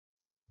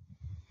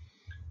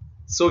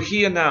So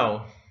here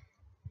now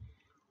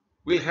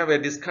we'll have a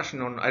discussion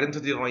on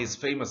Arundhati Roy's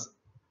famous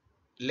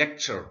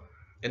lecture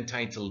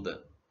entitled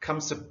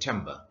Come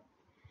September.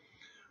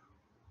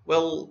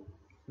 Well,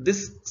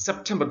 this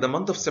September, the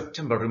month of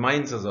September,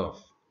 reminds us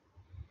of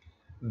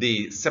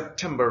the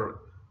September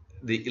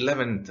the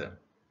 11th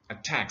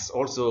attacks,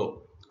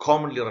 also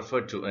commonly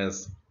referred to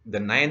as the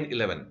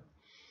 9/11,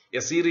 a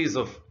series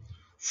of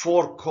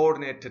 4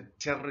 coordinated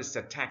terrorist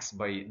attacks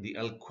by the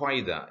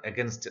Al-Qaeda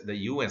against the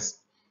US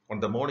on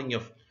the morning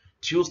of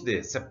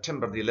Tuesday,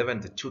 September the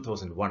 11th,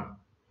 2001.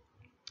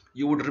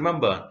 You would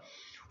remember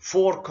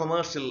 4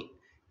 commercial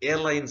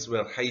airlines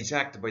were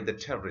hijacked by the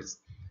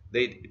terrorists.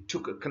 They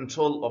took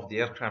control of the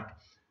aircraft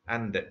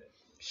and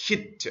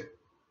hit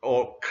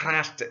or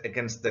crashed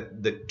against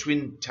the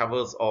twin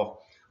towers of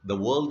the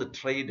World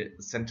Trade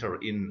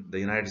Center in the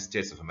United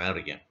States of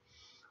America.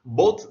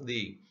 Both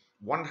the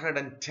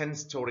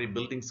 110-story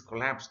buildings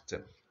collapsed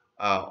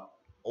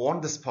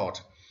on the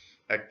spot,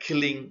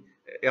 killing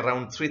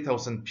around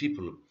 3,000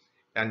 people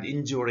and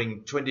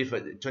injuring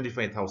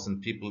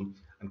 25,000 people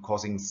and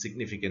causing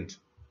significant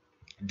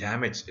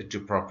damage to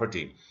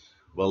property.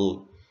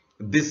 Well,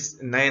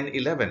 this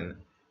 9/11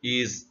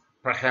 is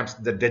perhaps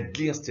the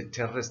deadliest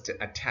terrorist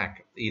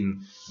attack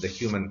in the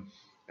human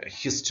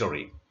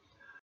history.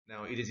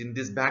 Now, it is in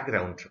this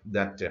background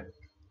that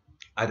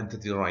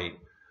Arundhati Roy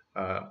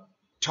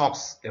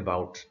talks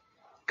about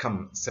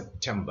Come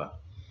September.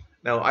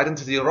 Now,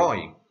 Arundhati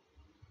Roy,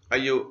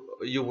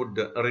 you would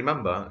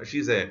remember,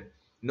 she's a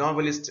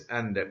novelist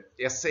and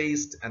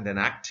essayist and an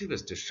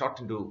activist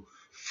shot into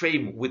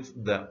fame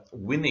with the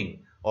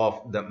winning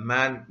of the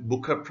Man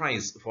Booker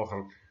Prize for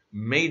her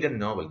maiden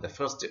novel, the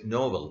first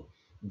novel,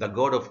 The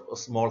God of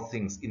Small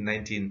Things, in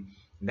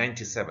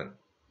 1997.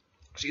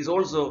 She is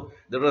also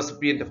the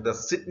recipient of the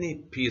Sydney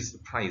Peace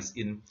Prize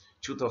in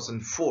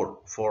 2004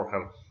 for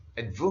her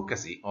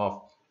advocacy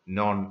of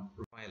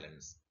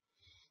non-violence.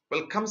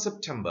 Well, Come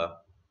September,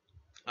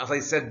 as I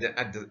said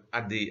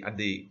at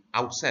the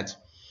outset,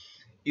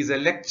 is a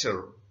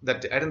lecture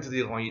that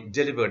Arundhati Roy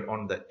delivered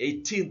on the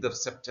 18th of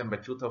September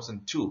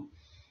 2002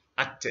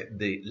 at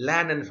the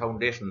Lannan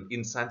Foundation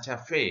in Santa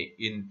Fe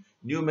in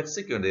New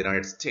Mexico in the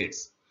United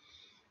States.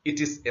 It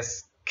is a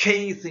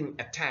scathing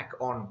attack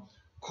on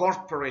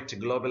corporate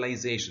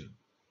globalization,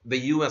 the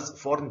US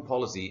foreign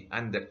policy,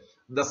 and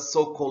the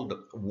so-called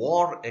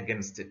war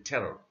against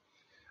terror.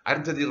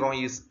 Arundhati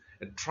Roy is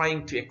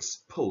trying to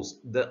expose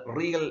the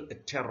real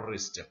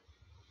terrorist.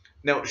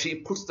 Now, she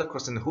puts the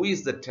question, who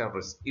is the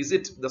terrorist? Is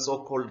it the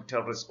so-called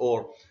terrorist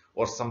or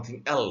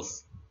something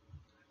else?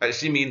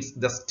 She means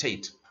the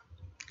state,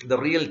 the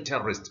real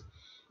terrorist,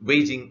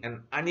 waging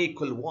an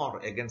unequal war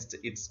against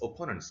its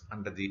opponents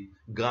under the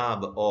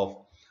garb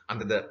of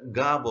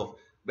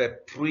a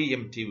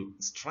preemptive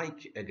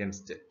strike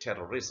against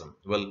terrorism.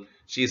 Well,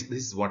 this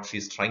is what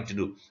she's trying to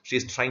do.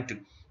 She's trying to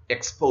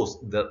expose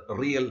the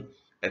real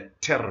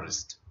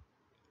terrorist.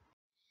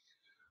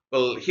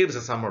 Well, here's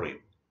a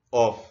summary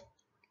of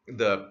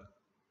the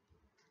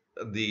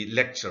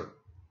lecture.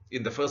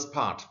 In the first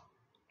part,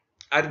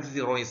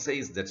 Arundhati Roy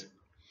says that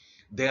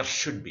there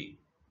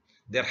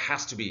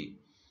has to be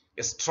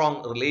a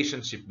strong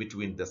relationship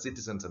between the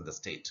citizens and the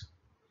state.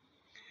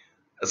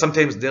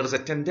 Sometimes there is a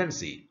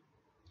tendency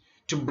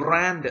to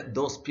brand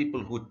those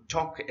people who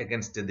talk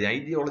against the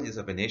ideologies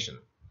of a nation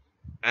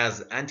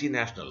as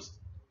anti-nationals.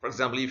 For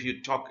example, if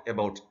you talk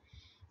about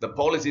the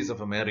policies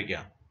of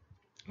America,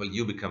 well,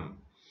 you become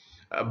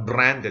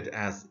branded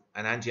as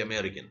an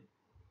anti-American.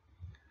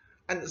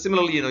 And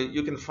similarly,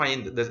 you can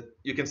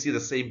see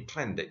the same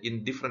trend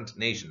in different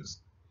nations.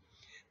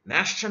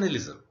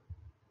 Nationalism.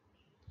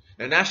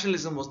 Now,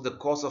 nationalism was the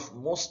cause of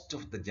most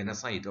of the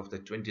genocide of the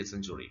 20th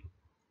century.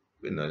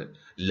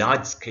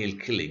 Large-scale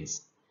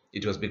killings.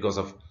 It was because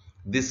of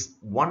this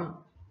one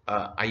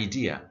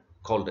idea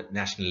called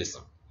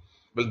nationalism.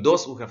 Well,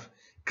 those who have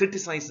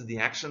criticized the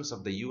actions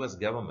of the US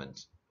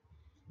government,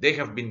 they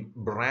have been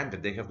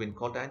branded, they have been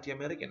called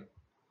anti-American.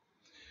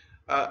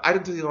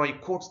 Arundhati Roy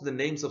quotes the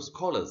names of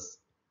scholars,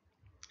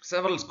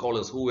 several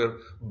scholars who were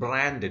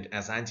branded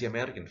as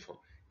anti-American for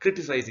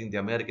criticizing the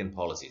American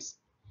policies.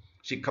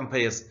 She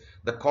compares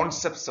the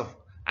concepts of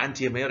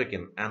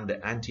anti-American and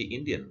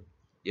anti-Indian,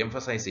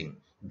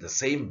 emphasizing the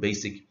same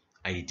basic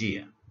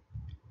idea.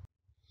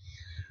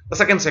 The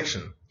second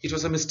section, it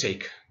was a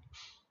mistake.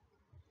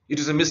 It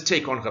was a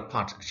mistake on her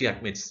part, she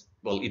admits.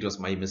 Well, it was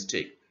my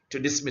mistake to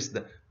dismiss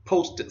the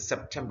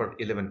post-September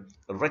 11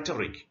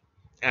 rhetoric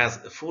as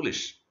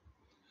foolish.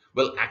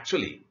 Well,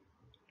 actually,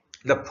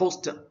 the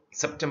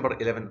post-September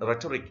 11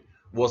 rhetoric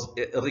was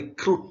a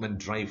recruitment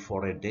drive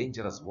for a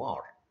dangerous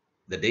war,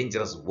 the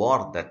dangerous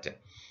war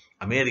that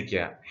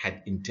America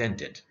had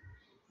intended.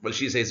 Well,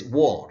 she says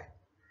war.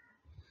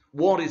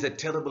 War is a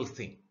terrible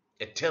thing,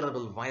 a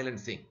terrible violent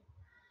thing.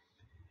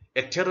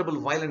 A terrible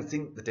violent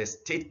thing that a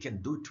state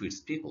can do to its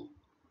people.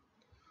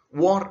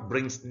 War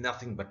brings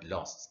nothing but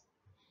loss.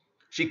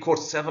 She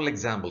quotes several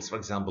examples. For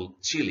example,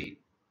 Chile,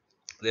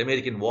 the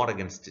American war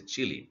against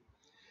Chile,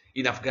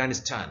 in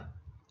Afghanistan,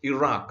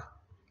 Iraq,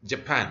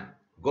 Japan,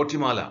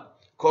 Guatemala,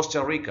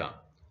 Costa Rica,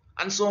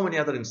 and so many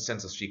other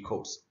instances she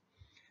quotes.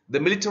 The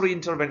military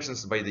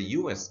interventions by the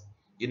US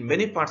in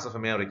many parts of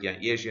America,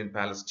 Asia, and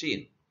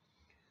Palestine,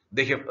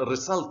 they have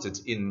resulted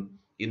in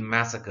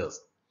massacres.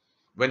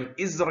 When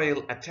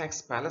Israel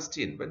attacks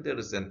Palestine, when there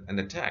is an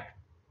attack,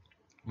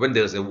 when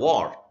there is a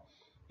war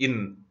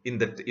in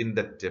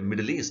that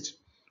Middle East,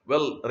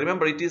 well,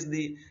 remember, it is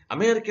the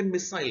American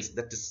missiles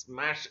that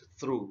smash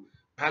through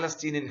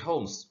Palestinian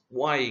homes.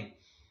 Why?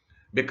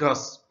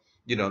 Because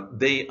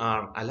they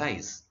are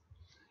allies.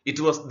 It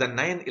was the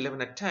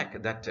 9/11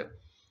 attack that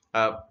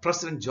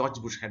President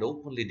George Bush had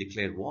openly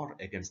declared war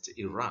against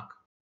Iraq.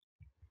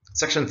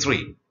 Section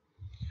 3.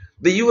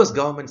 The US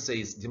government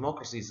says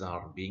democracies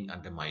are being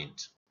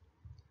undermined.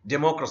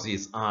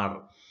 Democracies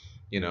are,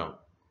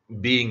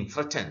 being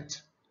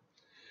threatened.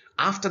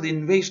 After the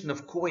invasion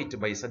of Kuwait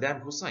by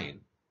Saddam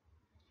Hussein,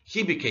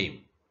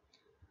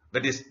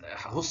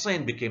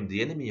 Hussein became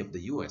the enemy of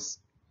the US.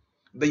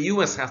 The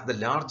US has the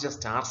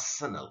largest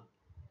arsenal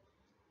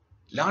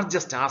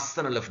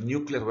of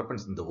nuclear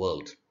weapons in the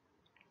world.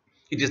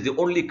 It is the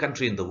only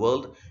country in the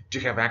world to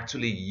have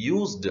actually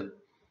used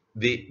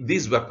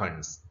these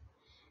weapons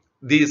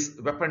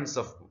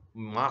of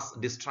mass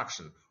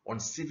destruction on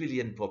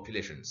civilian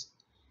populations.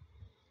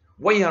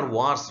 Why are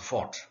wars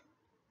fought?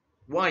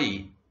 Why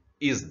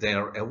is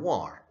there a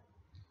war?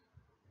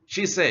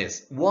 She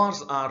says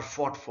wars are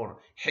fought for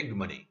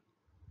hegemony.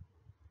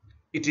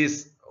 It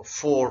is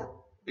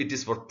for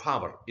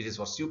power. It is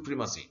for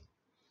supremacy.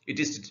 It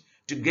is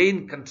to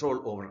gain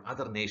control over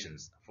other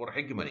nations, for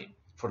hegemony,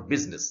 for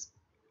business.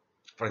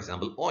 For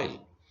example,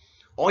 oil.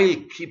 Oil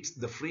keeps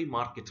the free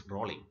market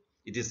rolling.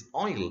 It is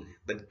oil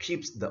that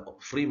keeps the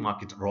free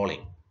market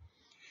rolling.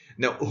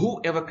 Now,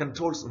 whoever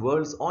controls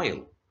world's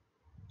oil,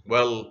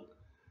 well,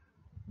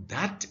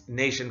 that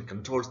nation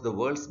controls the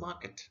world's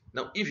market.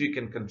 Now, if you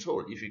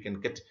can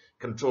get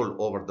control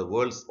over the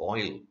world's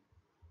oil,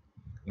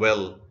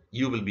 well,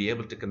 you will be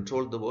able to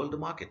control the world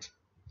market.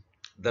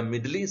 The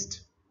Middle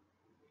East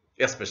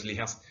especially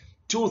has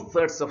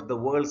 2/3 of the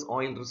world's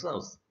oil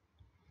reserves.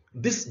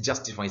 This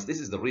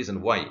is the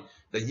reason why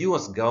the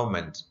US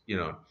government,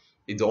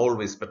 is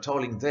always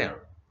patrolling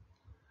there.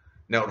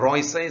 Now,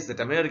 Roy says that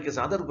America's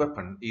other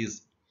weapon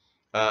is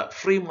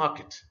free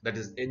market. That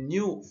is a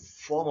new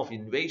form of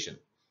invasion,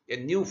 a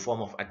new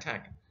form of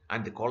attack,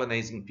 and the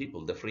colonizing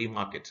people, the free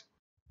market.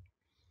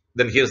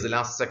 Then here's the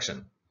last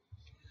section.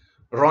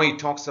 Roy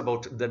talks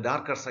about the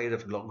darker side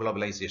of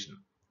globalization.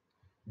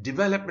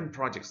 Development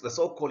projects, the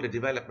so-called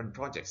development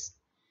projects.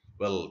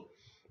 Well,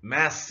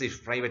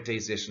 massive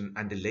privatization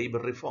and labor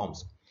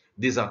reforms.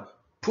 These are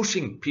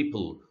pushing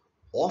people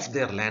off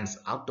their lands,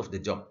 out of the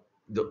job,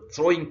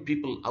 throwing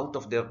people out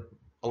of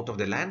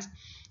their lands,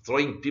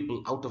 throwing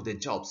people out of their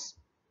jobs.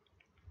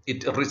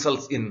 It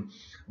results in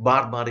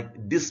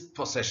barbaric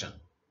dispossession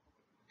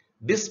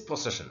of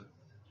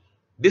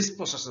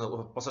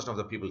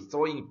the people,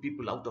 throwing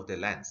people out of their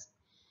lands.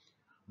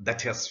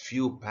 That has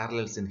few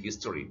parallels in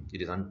history.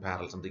 It is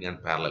unparalleled, something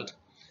unparalleled.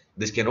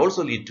 This can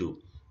also lead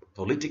to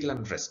political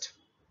unrest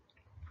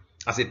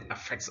as it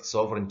affects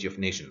sovereignty of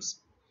nations.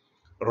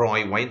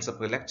 Roy winds up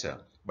a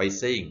lecture by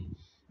saying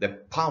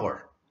that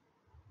power,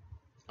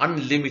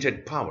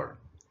 unlimited power,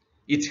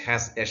 it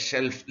has a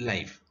shelf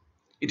life.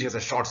 It has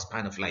a short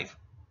span of life.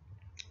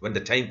 When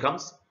the time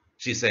comes,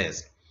 she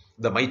says,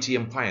 the mighty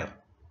empire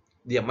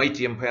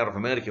of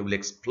America will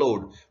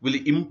explode, will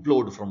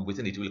implode from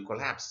within. It will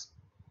collapse.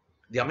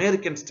 The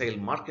American-style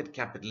market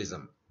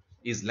capitalism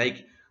is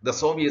like the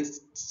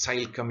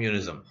Soviet-style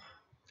communism,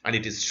 and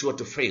it is sure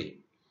to fail.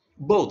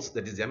 Both,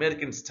 that is the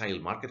American-style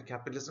market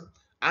capitalism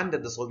and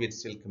the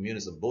Soviet-style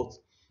communism, both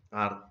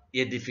are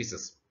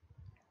edifices,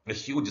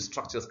 huge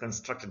structures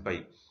constructed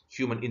by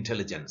human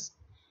intelligence,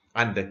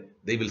 and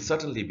they will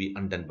certainly be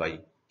undone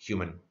by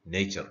human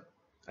nature.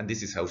 And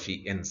this is how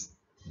she ends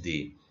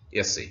the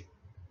essay.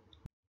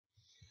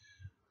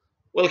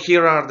 Well,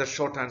 here are the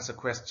short answer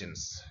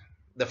questions.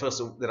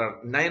 There are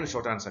 9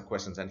 short answer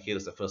questions, and here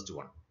is the first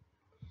one.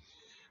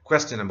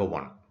 Question number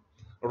 1.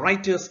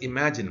 Writers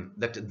imagine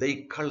that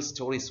they cull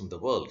stories from the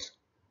world,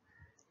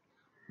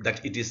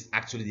 that it is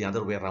actually the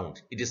other way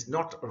around. It is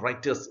not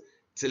writers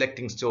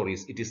selecting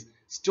stories, it is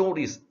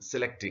stories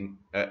selecting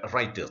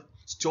writers.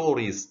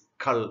 Stories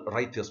cull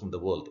writers from the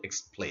world.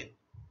 Explain.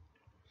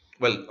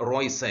 Well,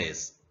 Roy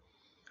says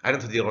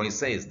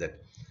that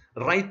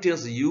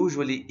writers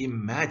usually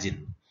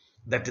imagine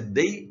that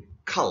they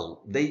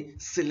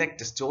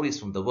select stories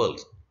from the world.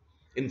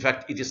 In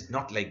fact, it is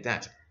not like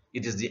that.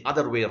 It is the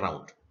other way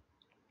around.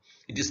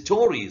 It is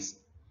stories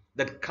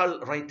that cull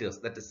writers,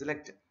 that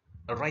select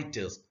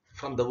writers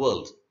from the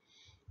world.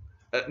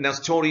 Now,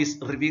 stories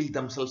reveal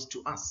themselves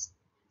to us.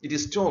 It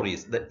is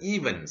stories, the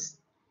events,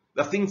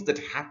 the things that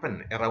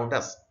happen around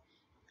us.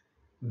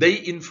 They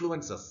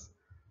influence us.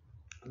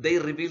 They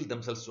reveal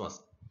themselves to us,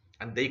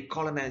 and they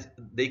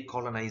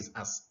colonize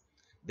us.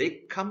 They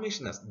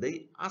commission us.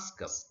 They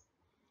ask us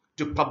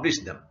to publish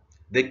them.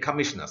 They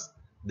commission us.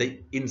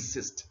 They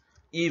insist.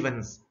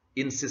 Events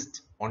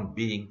insist on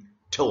being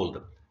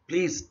told.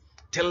 Please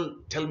tell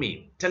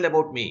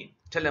about me.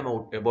 tell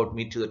about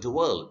me to the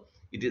world.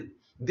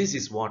 This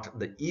is what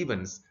the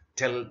events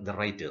tell the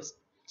writers.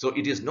 So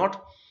it is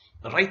not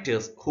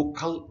writers who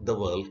cull the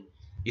world.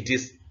 It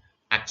is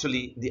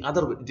actually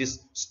it is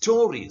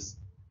stories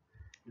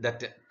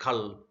that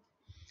cull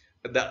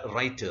the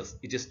writers.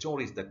 It is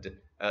stories that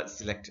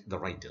select the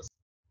writers.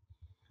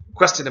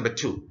 Question number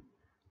 2.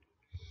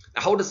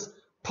 How does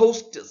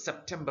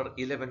post-September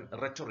 11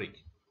 rhetoric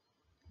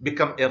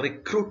become a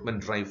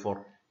recruitment drive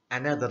for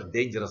another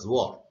dangerous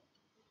war?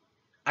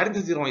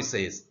 Arundhati Roy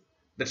says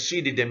that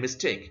she did a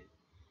mistake.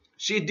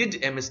 She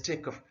did a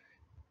mistake of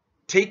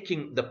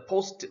taking the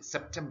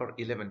post-September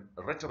 11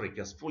 rhetoric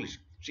as foolish.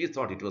 She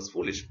thought it was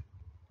foolish.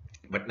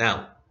 But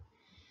now,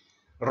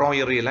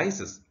 Roy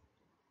realizes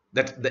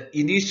that the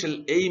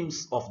initial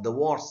aims of the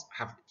wars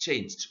have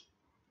changed.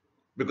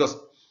 Because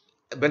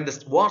when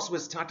the wars were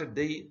started,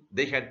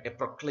 they had a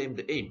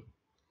proclaimed aim.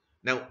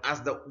 Now,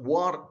 as the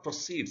war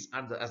proceeds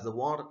and as the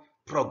war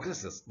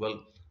progresses,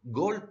 well,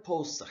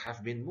 goalposts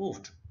have been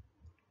moved.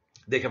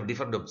 They have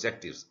different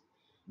objectives.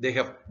 They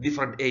have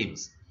different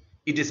aims.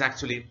 It is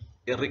actually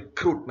a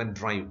recruitment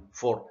drive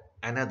for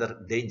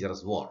another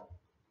dangerous war.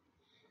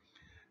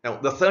 Now,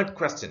 the third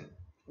question.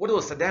 What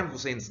was Saddam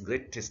Hussein's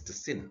greatest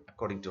sin,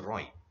 according to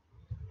Roy?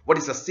 What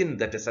is the sin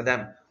that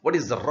Saddam, what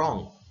is the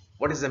wrong?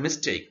 What is the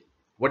mistake?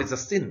 What is the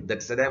sin that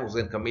Saddam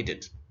Hussein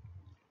committed?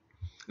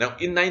 Now,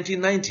 in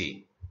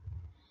 1990,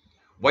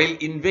 while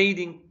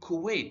invading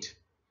Kuwait,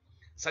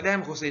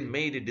 Saddam Hussein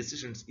made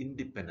decisions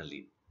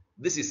independently.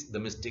 This is the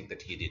mistake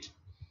that he did.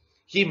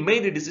 He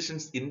made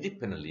decisions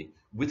independently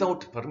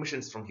without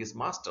permissions from his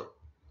master,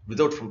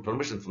 without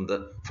permission from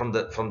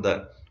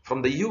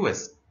the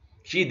US.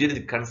 He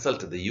didn't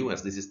consult the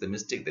US. This is the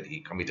mistake that he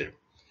committed.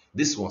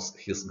 This was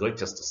his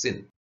greatest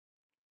sin.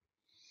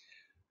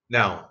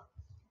 Now,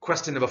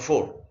 question number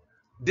 4.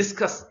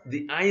 Discuss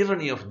the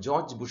irony of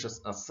George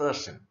Bush's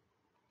assertion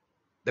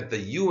that the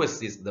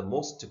US is the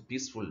most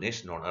peaceful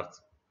nation on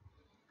earth.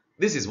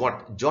 This is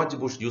what George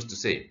Bush used to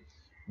say.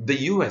 The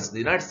US, the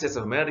United States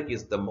of America,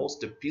 is the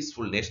most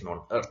peaceful nation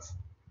on earth.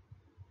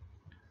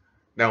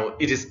 Now,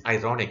 it is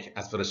ironic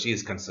as far as she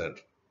is concerned.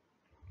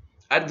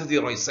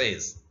 Arundhati Roy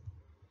says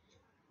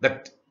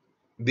that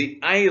the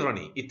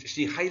irony,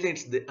 she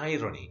highlights the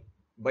irony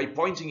by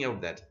pointing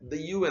out that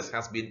the US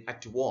has been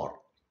at war.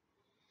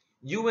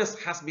 US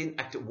has been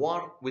at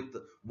war with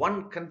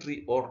one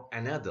country or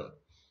another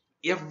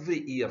every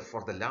year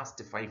for the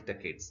last 5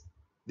 decades.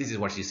 This is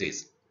what she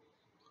says.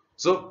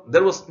 So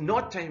there was no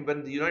time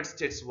when the United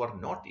States were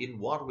not in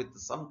war with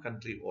some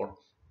country or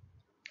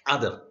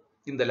other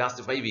in the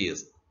last 5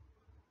 years.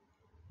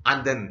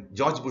 And then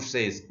George Bush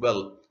says,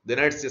 well, the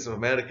United States of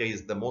America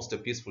is the most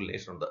peaceful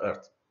nation on the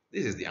earth.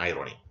 This is the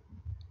irony.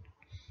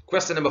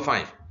 Question number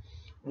 5.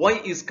 Why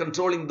is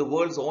controlling the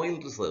world's oil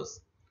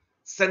reserves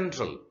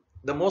central,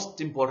 the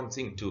most important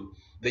thing to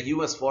the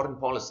US foreign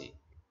policy?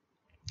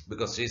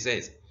 Because she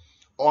says,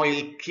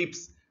 oil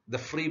keeps the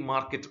free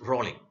market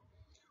rolling.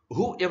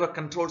 Whoever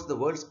controls the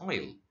world's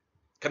oil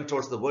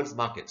controls the world's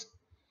market.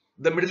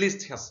 The Middle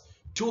East has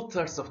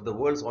 2/3 of the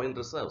world's oil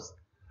reserves.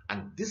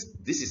 And this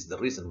is the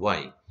reason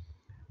why.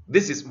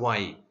 This is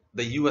why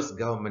the US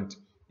government,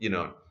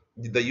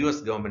 the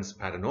US government's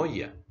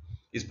paranoia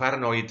is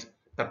paranoid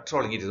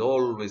patrolling. It is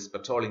always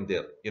patrolling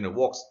there,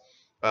 walks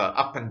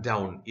up and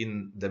down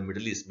in the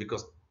Middle East,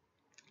 because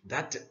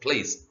that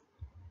place,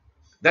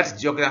 that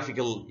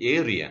geographical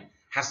area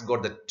has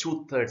got the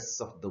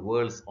 2/3 of the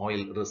world's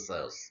oil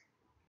reserves.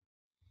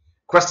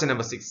 Question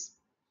number 6.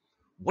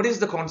 What is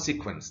the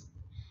consequence?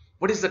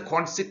 What is the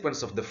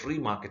consequence of the free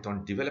market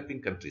on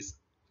developing countries?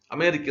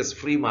 America's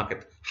free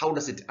market, how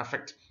does it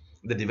affect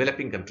the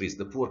developing countries,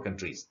 the poor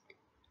countries?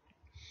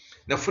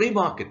 Now, free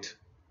market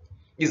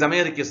is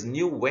America's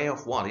new way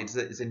of war. It's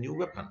a new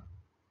weapon.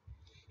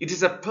 It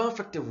is a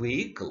perfect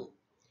vehicle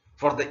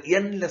for the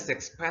endless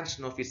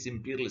expansion of its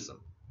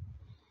imperialism.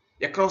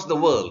 Across the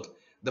world,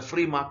 the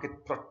free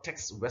market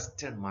protects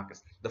Western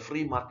markets. The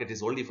free market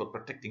is only for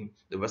protecting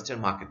the Western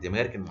market, the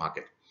American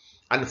market,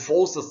 and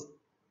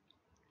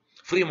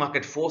free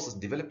market forces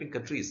developing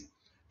countries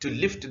to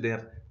lift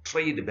their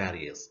trade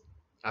barriers.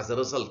 As a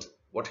result,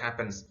 what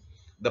happens?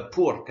 The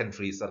poor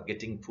countries are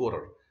getting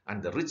poorer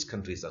and the rich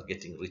countries are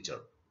getting richer.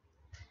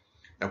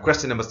 Now,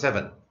 question number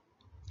 7.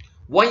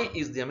 Why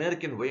is the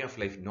American way of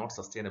life not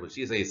sustainable?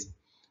 She says,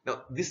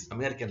 now this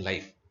American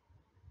life,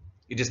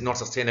 it is not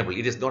sustainable.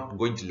 It is not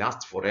going to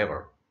last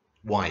forever.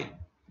 Why?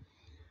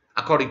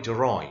 According to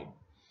Roy,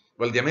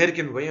 well, the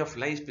American way of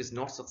life is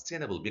not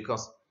sustainable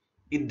because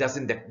it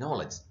doesn't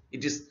acknowledge.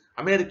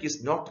 America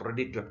is not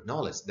ready to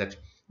acknowledge that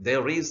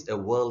there is a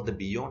world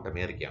beyond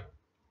America.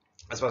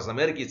 As far as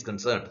America is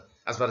concerned,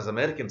 as far as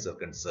Americans are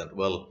concerned,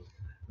 well,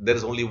 there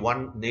is only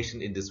one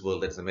nation in this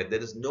world, that's America.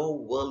 There is no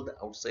world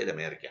outside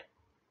America.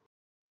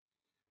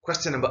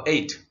 Question number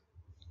 8.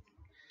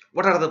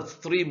 What are the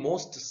 3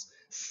 most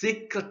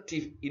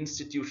secretive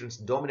institutions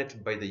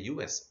dominated by the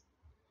US?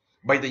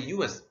 By the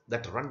US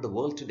that run the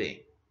world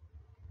today?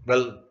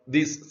 Well,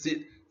 these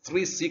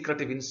 3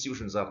 secretive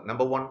institutions are,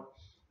 number 1,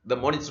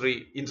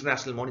 the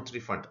International Monetary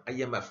Fund,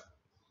 IMF.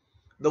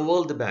 the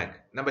World Bank,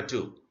 number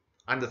 2,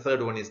 and the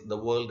third one is the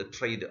World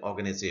Trade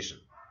Organization.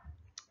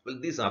 Well,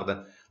 these are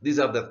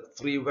the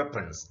three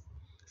weapons,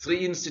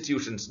 three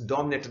institutions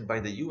dominated by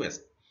the US,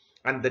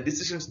 and the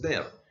decisions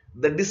there,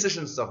 the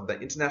decisions of the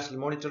International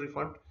Monetary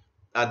Fund,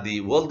 the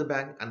World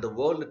Bank, and the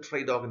World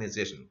Trade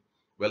Organization.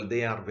 Well,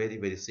 they are very,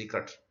 very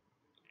secret,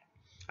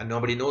 and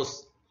nobody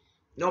knows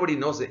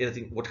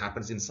anything what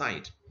happens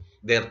inside.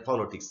 Their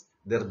politics,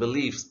 their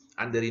beliefs,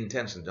 and their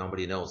intentions,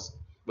 nobody knows.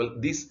 Well,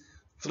 these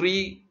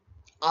three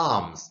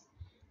arms,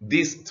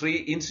 these three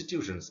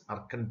institutions are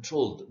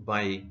controlled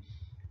by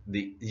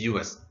the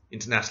US,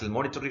 International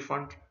Monetary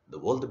Fund, the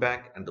World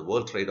Bank, and the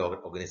World Trade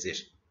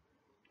Organization.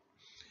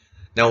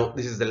 Now,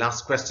 this is the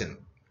last question.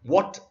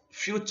 What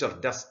future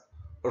does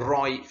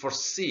Roy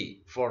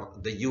foresee for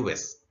the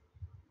US?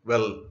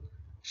 Well,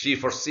 she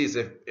foresees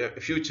a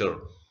future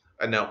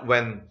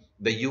when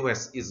the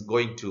US is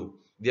going to,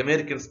 the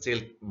American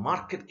style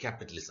market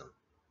capitalism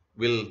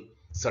will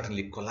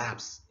certainly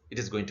collapse. It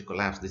is going to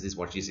collapse. This is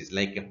what she sees,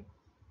 like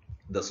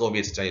the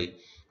Soviet style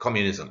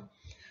communism.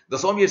 The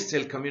Soviet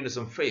style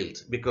communism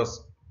failed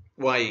because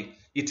why?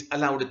 It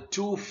allowed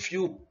too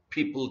few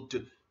people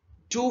to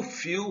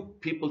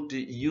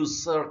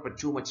usurp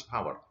too much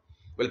power.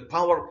 Well,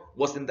 power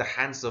was in the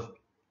hands of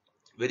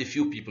very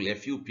few people, a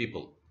few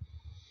people.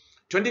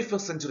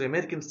 21st century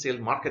American style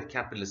market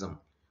capitalism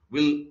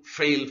will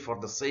fail for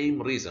the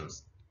same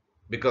reasons,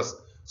 because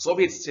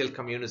Soviet style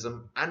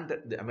communism and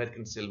the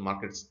American style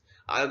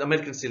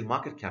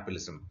market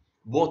capitalism,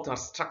 both are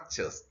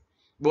structures,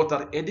 both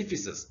are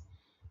edifices,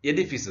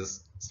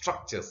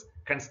 structures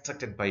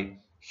constructed by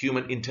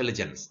human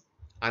intelligence,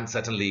 and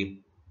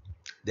certainly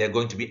they are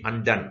going to be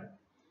undone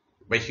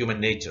by human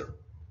nature.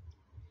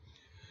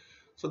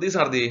 So these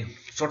are the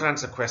short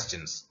answer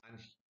questions, and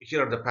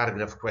here are the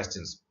paragraph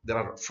questions. There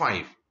are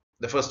 5.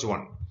 The first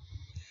one: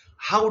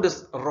 how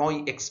does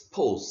Roy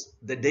expose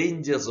the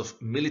dangers of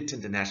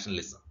militant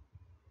nationalism?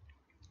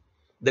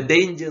 The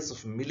dangers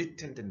of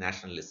militant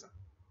nationalism.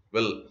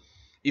 Well,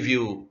 if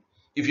you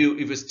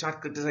start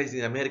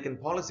criticizing American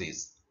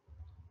policies,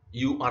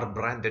 you are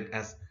branded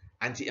as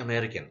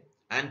anti-American,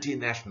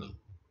 anti-national.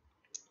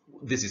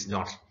 This is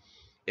not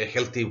a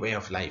healthy way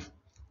of life.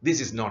 This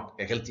is not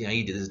a healthy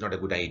idea. This is not a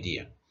good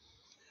idea.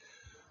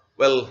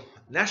 Well,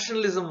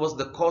 nationalism was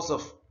the cause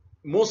of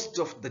most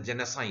of the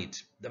genocide,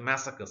 the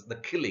massacres, the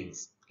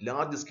killings,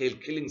 large-scale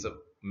killings of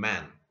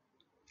man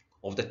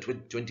of the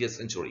 20th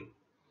century.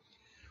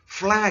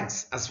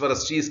 Flags, as far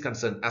as she is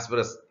concerned, as far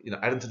as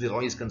Arundhati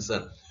Roy is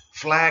concerned,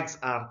 flags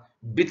are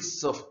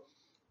bits of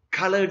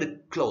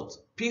colored cloth,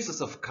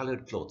 pieces of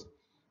colored cloth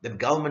that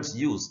governments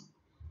use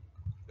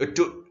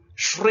to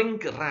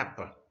shrink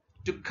wrap,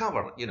 to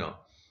cover,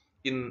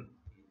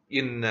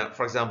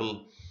 for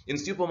example, in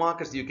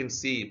supermarkets you can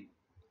see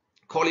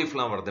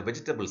cauliflower, the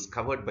vegetables,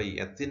 covered by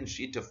a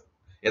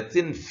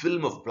thin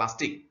film of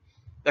plastic.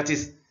 That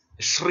is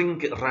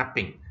shrink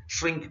wrapping,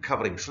 shrink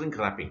covering, shrink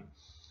wrapping.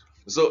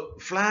 So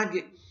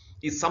flag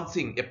is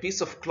something, a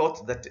piece of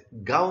cloth that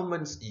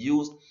governments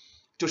use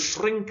to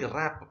shrink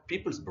wrap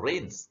people's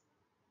brains.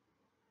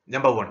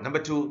 Number 1. Number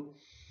 2,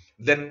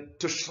 then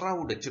to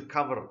shroud, to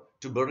cover,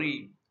 to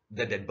bury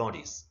the dead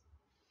bodies.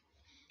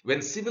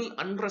 When civil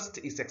unrest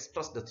is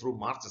expressed through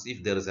marches,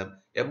 if there is a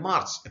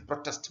march, a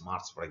protest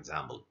march, for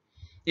example,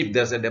 if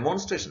there's a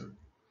demonstration,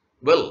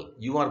 well,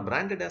 you are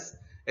branded as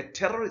a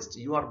terrorist,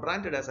 you are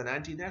branded as an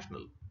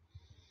anti-national.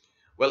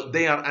 Well,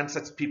 they are, and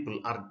such people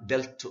are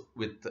dealt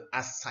with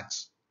as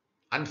such.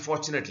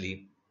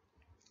 Unfortunately,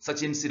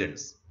 such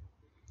incidents,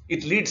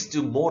 it leads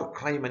to more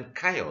crime and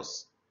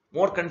chaos,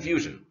 more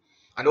confusion,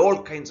 and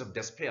all kinds of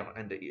despair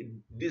and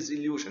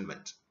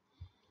disillusionment.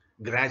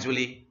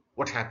 Gradually,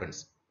 what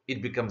happens?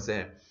 It becomes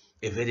a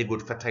very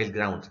good fertile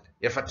ground,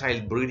 a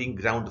fertile breeding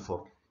ground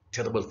for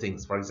terrible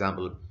things. For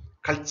example,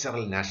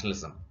 cultural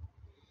nationalism,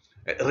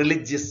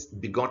 religious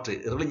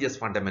bigotry, religious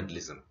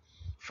fundamentalism,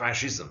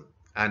 fascism,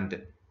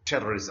 and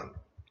terrorism.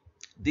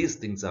 These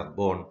things are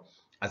born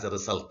as a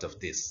result of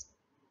this.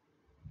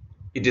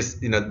 It is,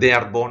 they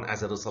are born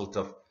as a result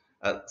of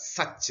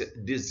such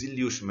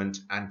disillusionment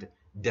and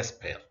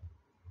despair.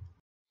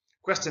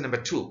 Question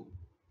number 2.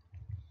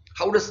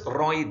 How does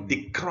Roy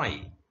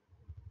decry,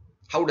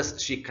 how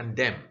does she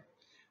condemn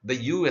the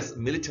US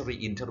military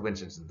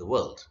interventions in the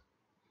world?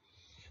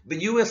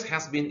 The US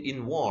has been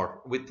in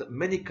war with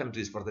many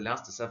countries for the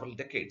last several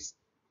decades.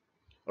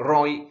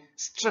 Roy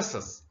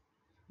stresses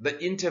the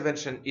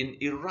intervention in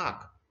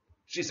Iraq.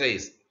 She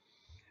says,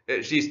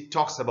 she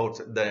talks about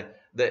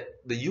the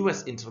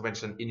US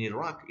intervention in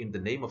Iraq in the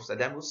name of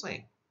Saddam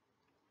Hussein.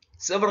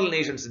 Several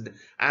nations in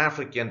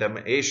Africa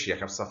and Asia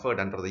have suffered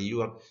under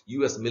the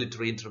US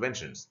military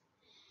interventions.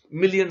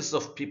 Millions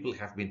of people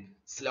have been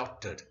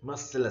slaughtered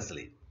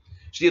mercilessly.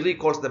 She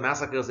recalls the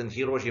massacres in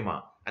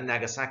Hiroshima and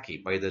Nagasaki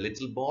by the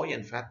little boy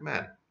and fat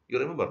man. You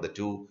remember the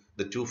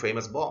two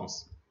famous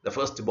bombs. The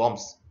first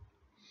bombs,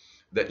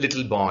 the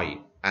little boy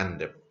and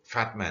the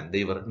fat man,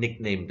 they were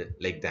nicknamed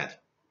like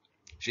that.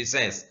 She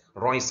says,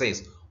 Roy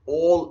says,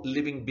 all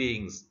living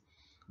beings,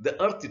 the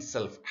earth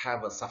itself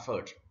have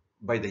suffered.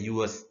 by the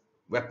US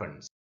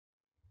weapons.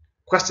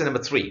 Question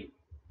number 3.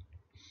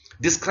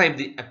 Describe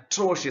the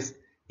atrocious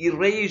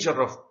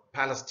erasure of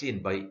Palestine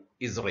by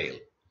Israel.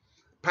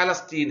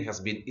 Palestine has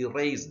been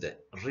erased,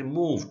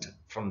 removed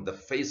from the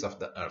face of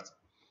the earth.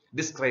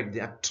 Describe the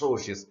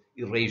atrocious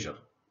erasure.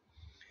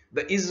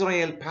 The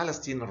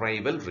Israel-Palestine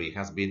rivalry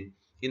has been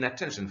in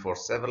attention for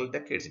several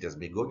decades. It has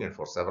been going on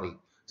for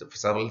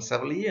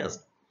several years.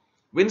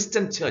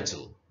 Winston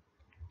Churchill,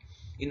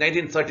 in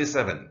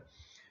 1937,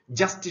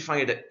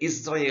 justified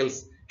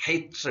Israel's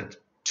hatred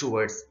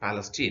towards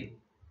Palestine.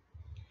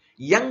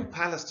 Young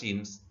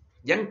Palestinians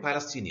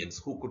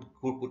who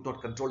could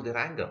not control their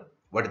anger,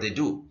 what did they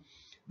do?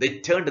 They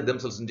turned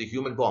themselves into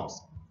human bombs,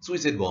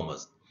 suicide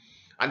bombers,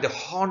 and they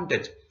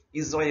haunted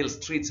Israel's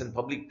streets and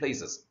public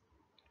places,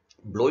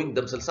 blowing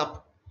themselves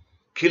up,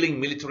 killing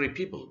military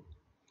people.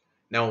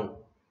 Now,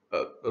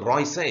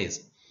 Roy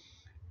says,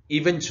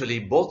 eventually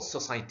both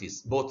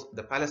societies, both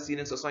the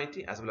Palestinian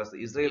society as well as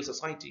the Israel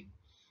society,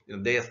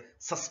 their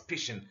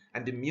suspicion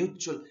and the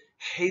mutual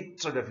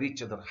hatred of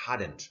each other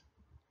hardened.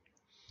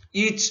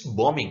 Each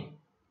bombing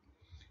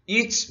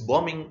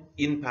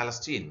in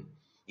Palestine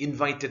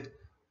invited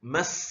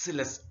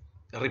merciless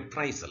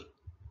reprisal,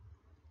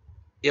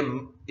 a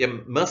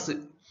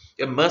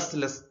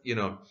merciless,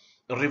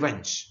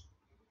 revenge.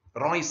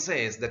 Roy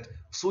says that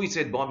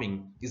suicide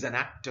bombing is an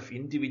act of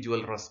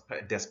individual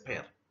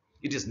despair.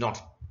 It is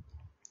not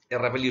a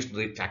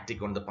revolutionary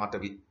tactic on the part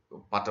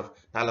of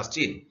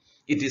Palestine.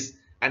 It is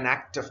an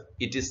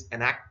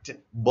act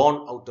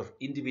born out of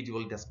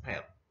individual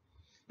despair.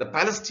 The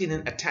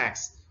Palestinian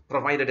attacks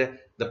provided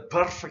the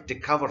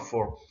perfect cover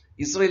for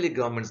Israeli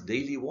government's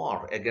daily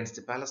war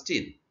against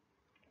Palestine.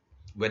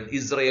 When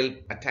Israel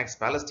attacks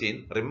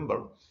Palestine,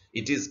 remember,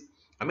 it is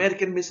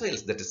American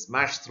missiles that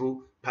smash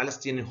through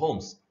Palestinian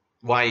homes.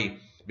 Why?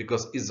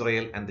 Because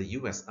Israel and the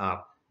US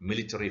are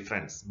military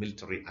friends,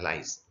 military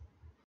allies.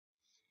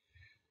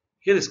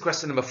 Here is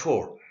question number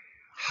 4.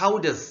 How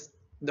does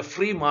the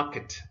free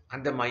market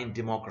undermine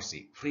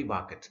democracy? Free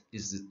market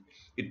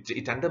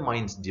it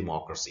undermines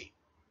democracy.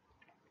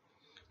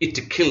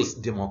 It kills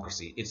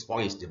democracy. It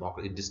spoils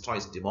democracy. It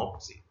destroys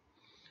democracy.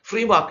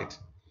 Free market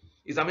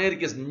is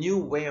America's new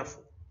way of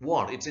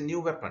war. It's a new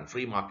weapon,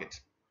 free market.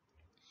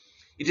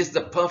 It is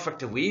the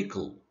perfect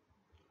vehicle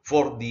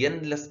for the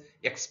endless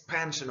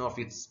expansion of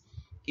its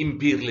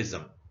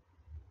imperialism.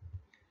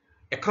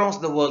 Across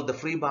the world, the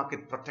free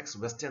market protects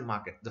Western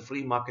market. The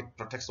free market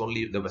protects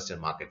only the Western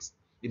markets.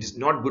 It is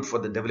not good for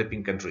the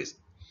developing countries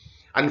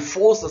and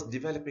forces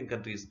developing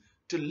countries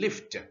to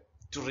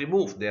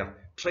remove their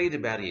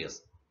trade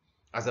barriers.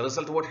 As a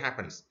result, what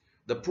happens?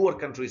 The poor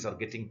countries are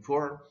getting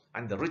poorer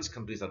and the rich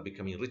countries are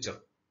becoming richer.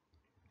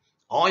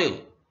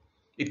 Oil,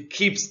 it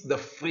keeps the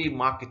free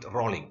market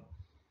rolling.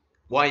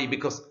 Why?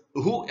 Because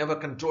whoever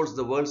controls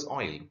the world's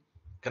oil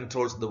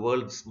controls the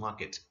world's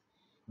market.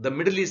 The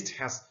Middle East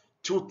has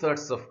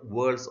 2/3 of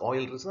world's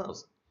oil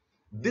reserves.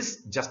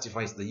 This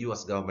justifies the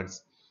US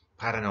government's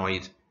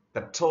paranoid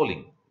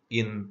patrolling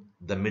in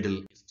the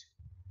Middle East.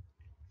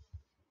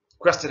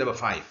 Question number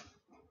 5.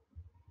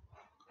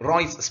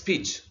 Roy's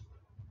speech.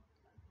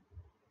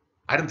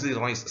 Arundhati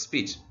Roy's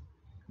speech,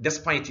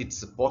 despite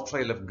its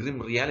portrayal of grim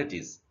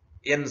realities,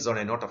 ends on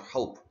a note of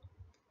hope.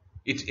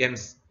 It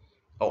ends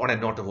on a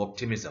note of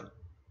optimism.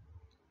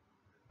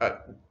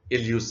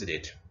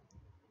 Elucidate.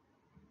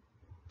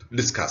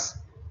 Discuss.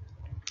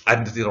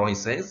 Arundhati Roy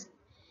says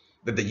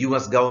that the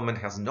US government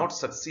has not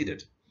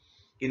succeeded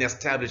in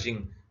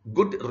establishing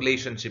good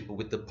relationship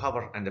with the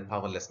power and the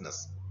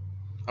powerlessness.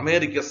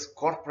 America's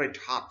corporate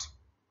heart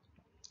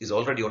is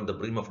already on the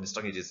brim of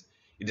destruction.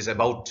 It is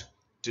about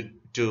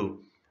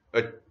to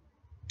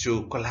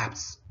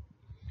collapse.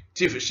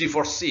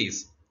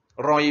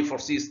 Roy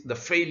foresees the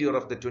failure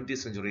of the 20th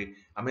century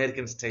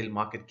American-style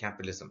market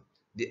capitalism.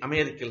 The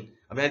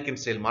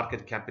American-style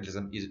market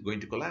capitalism is going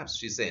to collapse,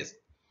 she says.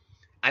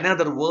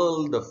 Another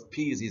world of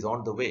peace is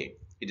on the way.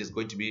 It is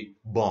going to be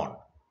born.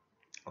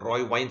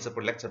 Roy winds up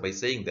a lecture by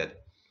saying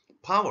that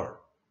power,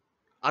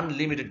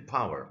 unlimited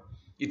power,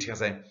 it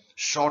has a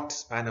short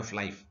span of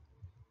life,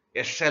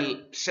 a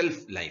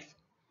shelf life.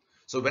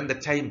 So when the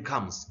time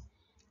comes,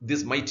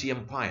 this mighty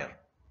empire,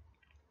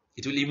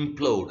 it will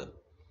implode,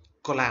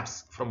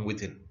 collapse from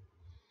within.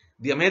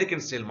 The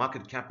American-style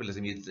market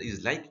capitalism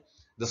is like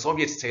the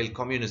Soviet-style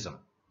communism.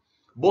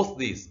 Both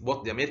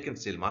the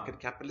American-style market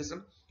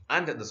capitalism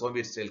and the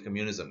Soviet-style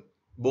communism,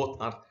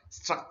 both are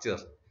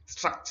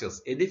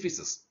structures,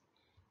 edifices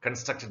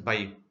constructed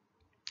by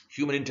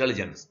human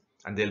intelligence,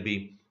 and they'll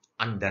be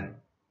undone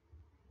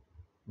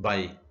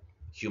by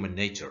human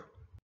nature.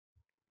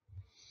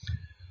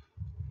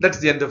 That's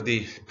the end of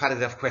the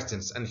paragraph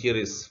questions, and here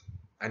is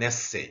an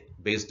essay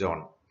based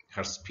on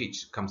her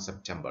speech come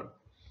September.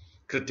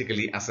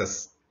 Critically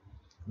assess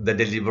the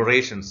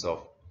deliberations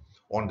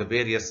on the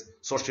various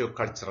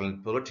socio-cultural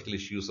and political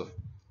issues of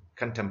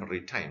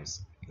contemporary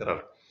times. There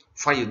are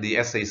the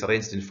essay is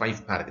arranged in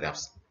 5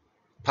 paragraphs.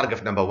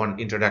 Paragraph number 1,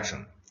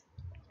 introduction.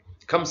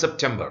 Come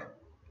September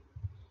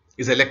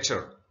is a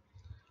lecture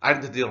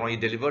Arundhati Roy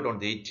delivered on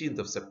the 18th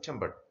of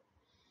September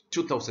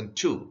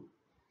 2002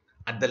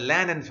 at the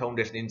Land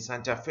Foundation in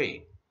Santa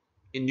Fe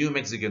in New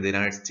Mexico in the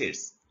United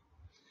States.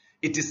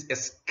 It is a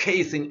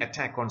scathing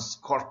attack on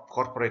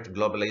corporate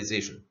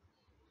globalization,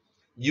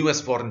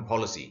 US foreign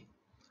policy,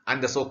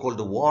 and the so-called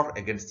war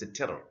against the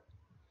terror.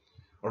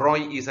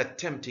 Roy is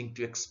attempting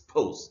to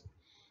expose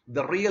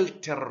the real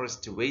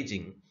terrorist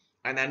waging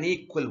an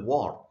unequal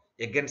war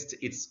against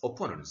its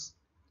opponents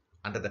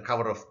under the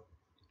cover of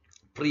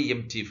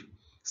preemptive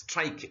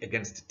strike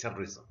against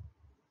terrorism.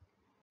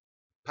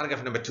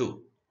 Paragraph number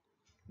 2.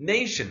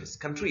 Nations,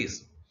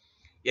 countries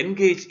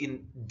engage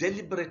in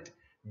deliberate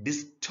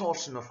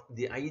distortion of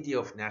the idea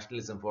of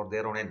nationalism for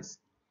their own ends.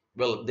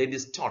 Well, they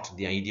distort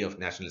the idea of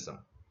nationalism.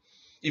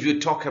 If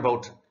you talk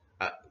about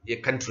a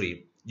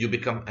country, you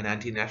become an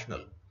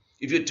anti-national.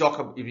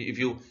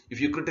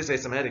 If you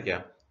criticize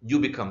America, you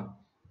become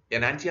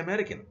an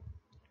anti-American.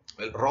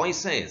 Well, Roy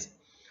says,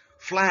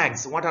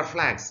 flags, what are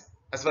flags?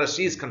 As far as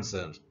she is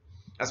concerned,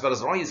 as far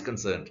as Roy is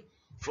concerned,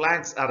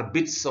 flags are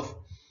bits of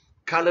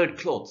colored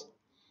cloth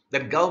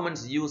that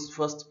governments use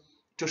first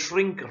to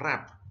shrink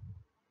wrap,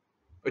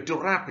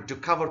 to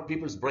cover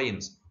people's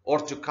brains or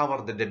to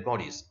cover the dead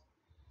bodies.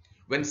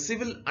 When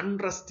civil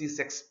unrest is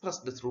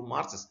expressed through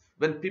marches,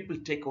 when people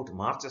take out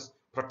marches,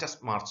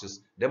 protest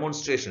marches,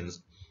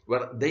 demonstrations,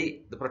 where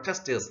the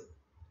protesters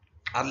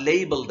are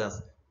labeled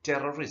as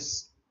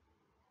terrorists,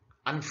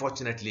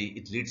 unfortunately,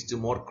 it leads to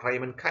more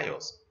crime and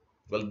chaos.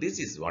 Well, this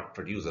is what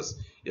produces,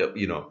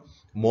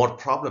 more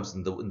problems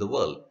in the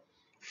world.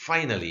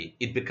 Finally,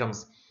 it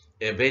becomes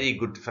a very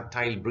good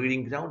fertile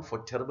breeding ground for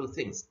terrible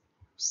things,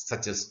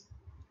 such as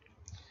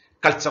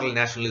cultural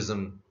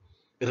nationalism,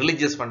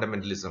 religious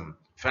fundamentalism,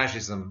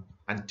 fascism,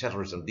 and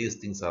terrorism. These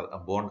things are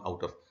born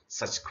out of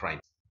such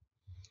crimes.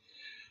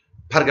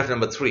 Paragraph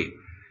number 3.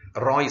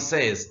 Roy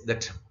says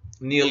that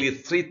nearly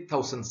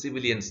 3,000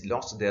 civilians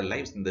lost their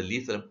lives in the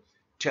lethal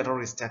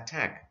terrorist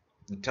attack,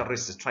 the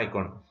terrorist strike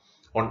on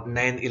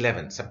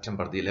 9/11,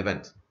 September the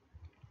 11th.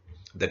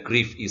 The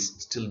grief is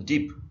still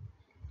deep.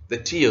 The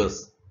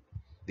tears,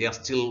 they are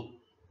still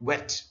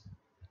wet.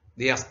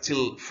 They are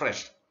still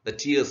fresh. The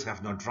tears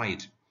have not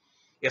dried.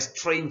 A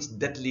strange,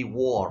 deadly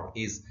war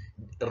is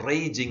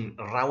raging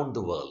around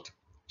the world.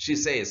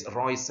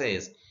 Roy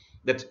says,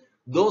 that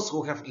those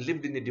who have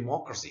lived in a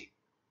democracy,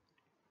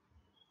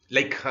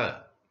 like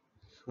her,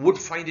 would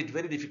find it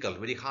very difficult,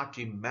 very hard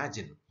to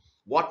imagine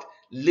what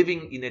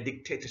living in a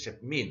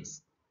dictatorship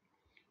means.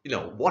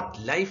 What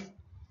life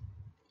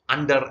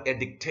under a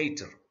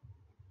dictator,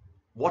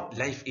 what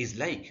life is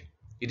like.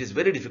 It is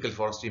very difficult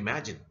for us to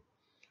imagine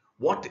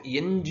what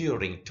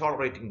enduring,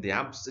 tolerating the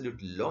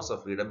absolute loss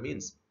of freedom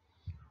means.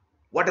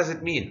 What does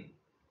it mean?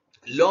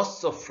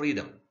 Loss of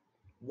freedom.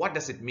 What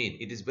does it mean?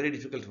 It is very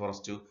difficult for us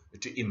to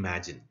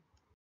imagine.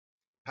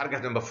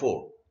 Paragraph number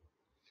 4.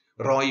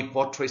 Roy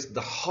portrays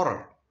the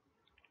horror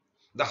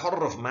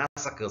of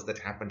massacres that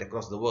happened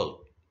across the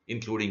world,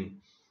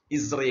 including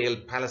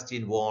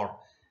Israel-Palestine war,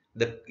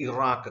 the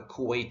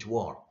Iraq-Kuwait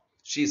war.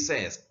 She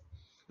says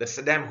that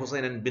Saddam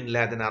Hussein and Bin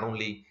Laden are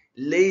only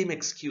lame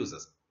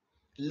excuses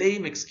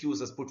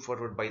put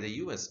forward by the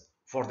US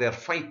for their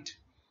fight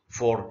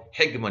for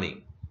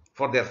hegemony,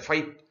 for their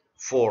fight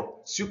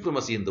for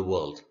supremacy in the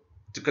world,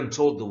 to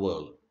control the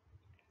world.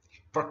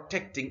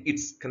 Protecting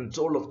its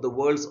control of the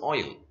world's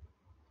oil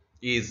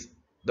is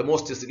the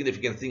most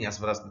significant thing as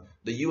far as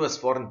the US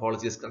foreign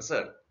policy is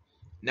concerned.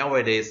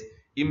 Nowadays,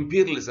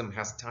 imperialism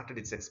has started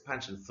its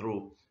expansion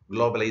through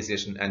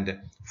globalization and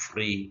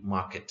free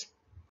market.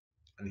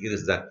 And here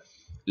is the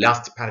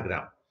last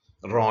paragraph.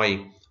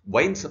 Roy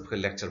winds up her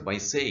lecture by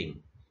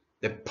saying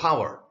that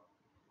power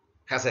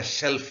has a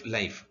shelf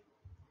life,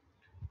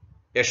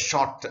 a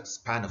short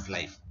span of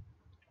life.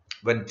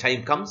 When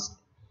time comes,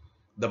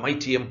 the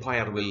mighty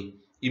empire will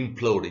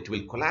implode, it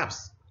will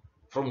collapse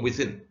from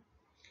within.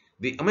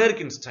 The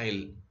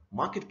American-style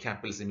market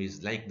capitalism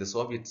is like the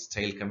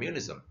Soviet-style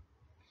communism.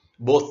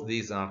 Both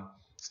these are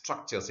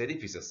structures,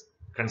 edifices,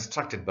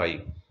 constructed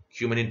by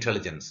human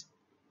intelligence,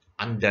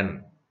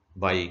 undone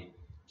by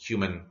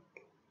human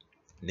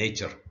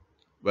nature.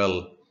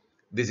 Well,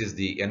 this is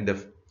the end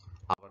of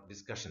our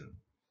discussion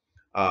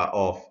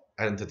of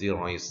Arundhati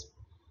Roy's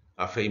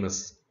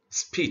famous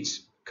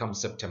speech come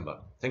September.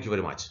 Thank you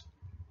very much.